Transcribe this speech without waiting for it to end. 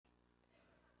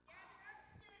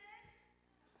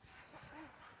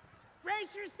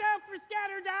brace yourself for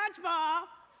scatter dodgeball.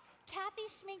 Kathy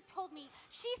Schmink told me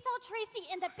she saw Tracy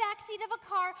in the backseat of a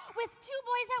car with two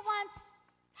boys at once,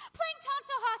 playing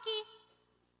tonsil hockey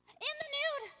in the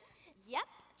nude. Yep,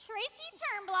 Tracy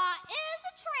Turnblaw is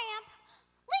a tramp.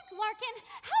 Link Larkin,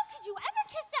 how could you ever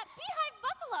kiss that beehive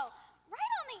buffalo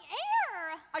right on the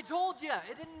air? I told you,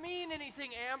 it didn't mean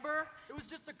anything, Amber. It was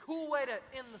just a cool way to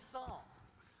end the song.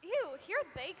 Ew, here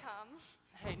they come.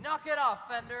 Hey, knock it off,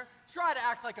 Fender. Try to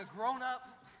act like a grown-up.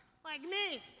 Like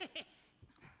me.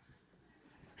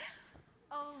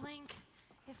 Oh, Link,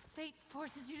 if fate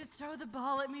forces you to throw the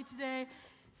ball at me today,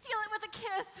 seal it with a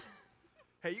kiss.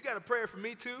 Hey, you got a prayer for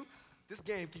me, too? This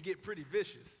game can get pretty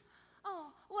vicious. Oh,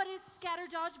 what is scatter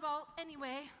dodgeball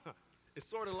anyway? It's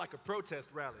sort of like a protest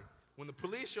rally. When the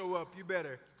police show up, you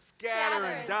better scatter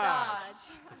and dodge.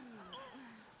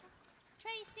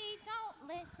 Tracy, don't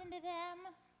listen to them.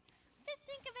 Just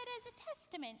think of it as a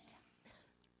testament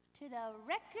to the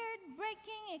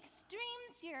record-breaking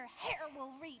extremes your hair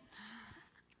will reach.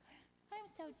 I'm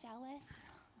so jealous.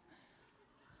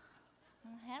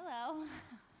 Hello.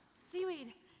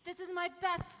 Seaweed, this is my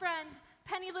best friend,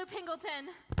 Penny Lou Pingleton.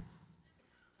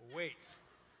 Wait.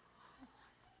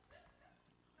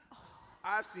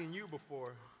 I've seen you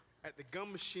before at the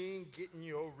gum machine getting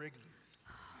your Wrigley's.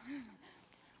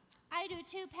 I do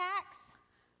 2 packs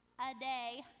a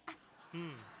day.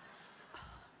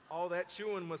 All that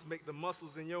chewing must make the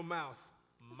muscles in your mouth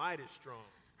mighty strong.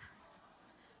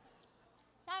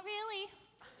 Not really.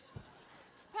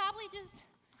 Probably just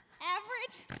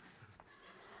average.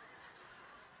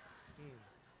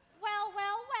 Well,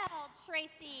 well, well,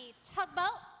 Tracy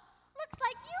Tugboat. Looks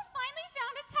like you finally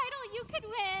found a title you could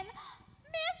win.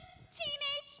 Miss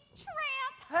Teenage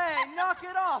Tramp. Hey, knock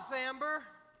it off, Amber.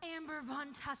 Amber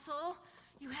Von Tussle,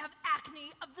 you have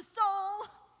acne of the soul.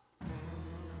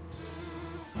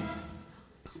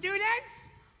 Students,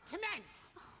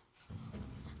 commence.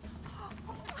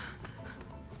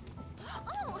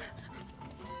 Oh.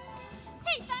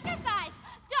 Hey, Thunder Thighs,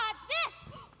 dodge this.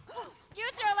 You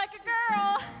throw like a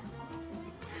girl.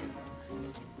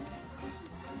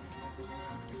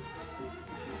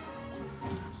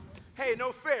 Hey,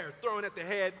 no fair, throwing at the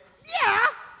head. Yeah.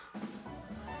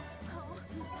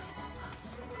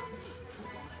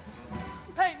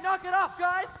 Hey, knock it off,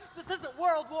 guys. This isn't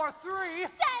World War III.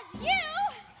 Says you.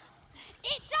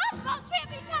 Eat dodgeball,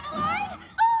 Trampy Tunnelord.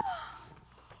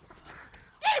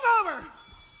 Game over.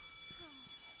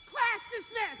 Class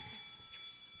dismissed.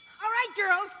 All right,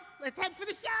 girls, let's head for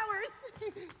the showers.